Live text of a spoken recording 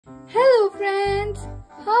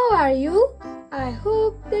How are you? I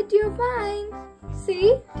hope that you're fine.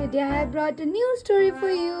 See, today I have brought a new story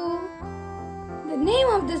for you. The name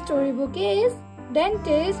of the storybook is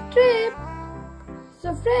Dentist Trip.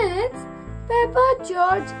 So friends, Peppa,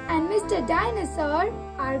 George and Mr. Dinosaur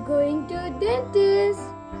are going to a dentist.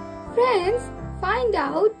 Friends, find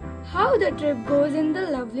out how the trip goes in the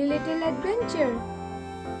lovely little adventure.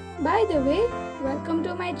 By the way, welcome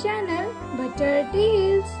to my channel, Butter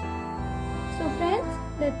Tales. So friends,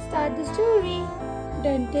 let's start the story.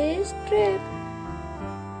 Dentist Trip.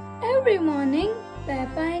 Every morning,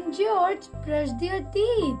 Peppa and George brush their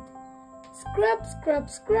teeth. Scrub, scrub,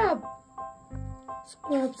 scrub.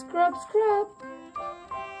 Scrub, scrub, scrub.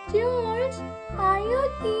 George, are your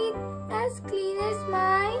teeth as clean as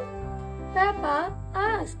mine? Peppa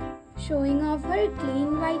asked, showing off her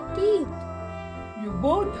clean white teeth. You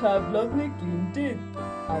both have lovely clean teeth.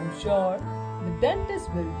 I'm sure the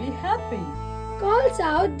dentist will be happy, calls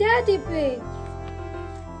out Daddy Pig.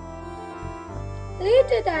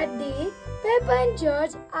 Later that day, Peppa and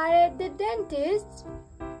George are at the dentist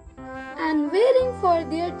and waiting for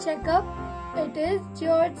their checkup. It is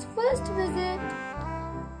George's first visit.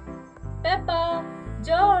 Peppa,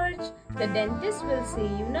 George, the dentist will see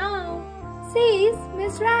you now, says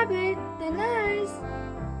Miss Rabbit, the nurse.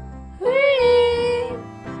 Hooray!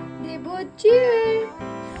 They both cheer.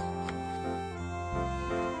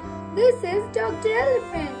 This is Dr.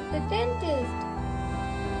 Elephant, the dentist.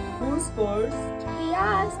 Who's first? He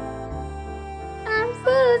asked. I'm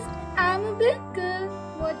first. I'm a big girl.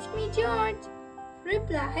 Watch me, George,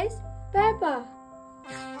 replies Peppa.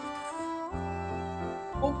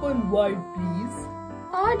 Open wide, please,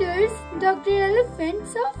 orders Dr. Elephant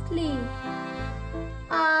softly.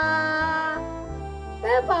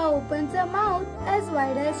 Peppa opens her mouth as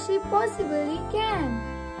wide as she possibly can.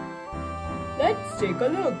 Let's take a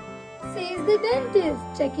look, says the dentist,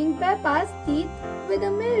 checking Peppa's teeth with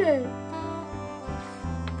a mirror.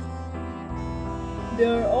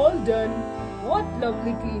 They're all done. What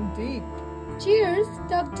lovely clean teeth. Cheers,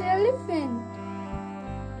 Dr. Elephant.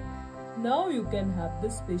 Now you can have the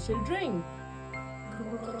special drink.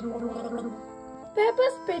 Peppa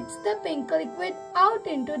spits the pink liquid out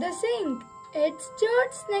into the sink. It's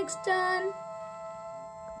George's next turn.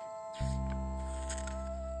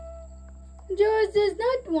 George does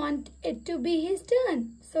not want it to be his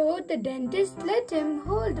turn, so the dentist let him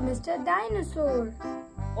hold Mr. Dinosaur.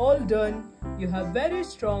 All done. You have very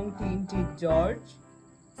strong clean teeth, George,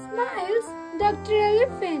 smiles Dr.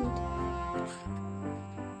 Elephant.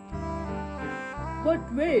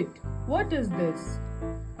 But wait, what is this?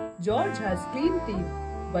 George has clean teeth,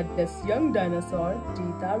 but this young dinosaur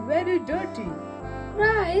teeth are very dirty,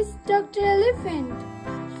 cries Dr. Elephant.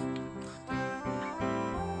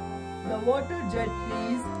 The water jet,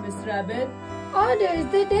 please, Miss Rabbit, orders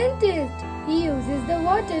the dentist. He uses the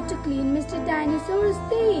water to clean Mr. Dinosaur's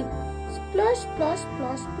teeth. Splosh, splosh,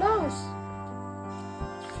 splosh, splosh.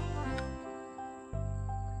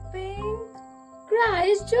 Pink,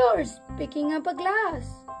 cries George, picking up a glass.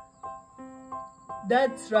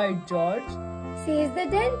 That's right, George, says the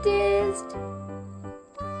dentist.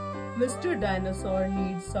 Mr. Dinosaur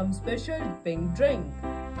needs some special pink drink.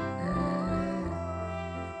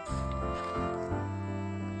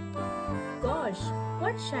 Gosh,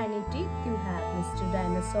 what shiny teeth you have, Mr.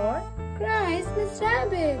 Dinosaur, cries Miss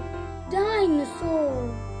Rabbit. Dinosaur,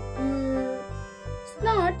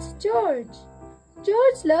 snorts George.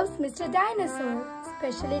 George loves Mr. Dinosaur,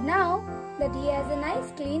 especially now that he has a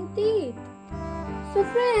nice clean teeth. So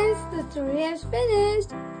friends, the story has finished.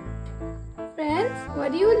 Friends,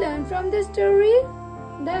 what do you learn from the story?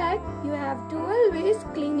 That you have to always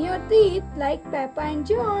clean your teeth like Peppa and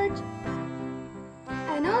George.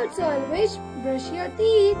 And also always brush your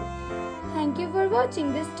teeth. Thank you for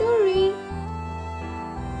watching this story.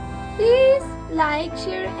 Please like,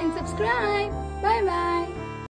 share and subscribe. Bye bye.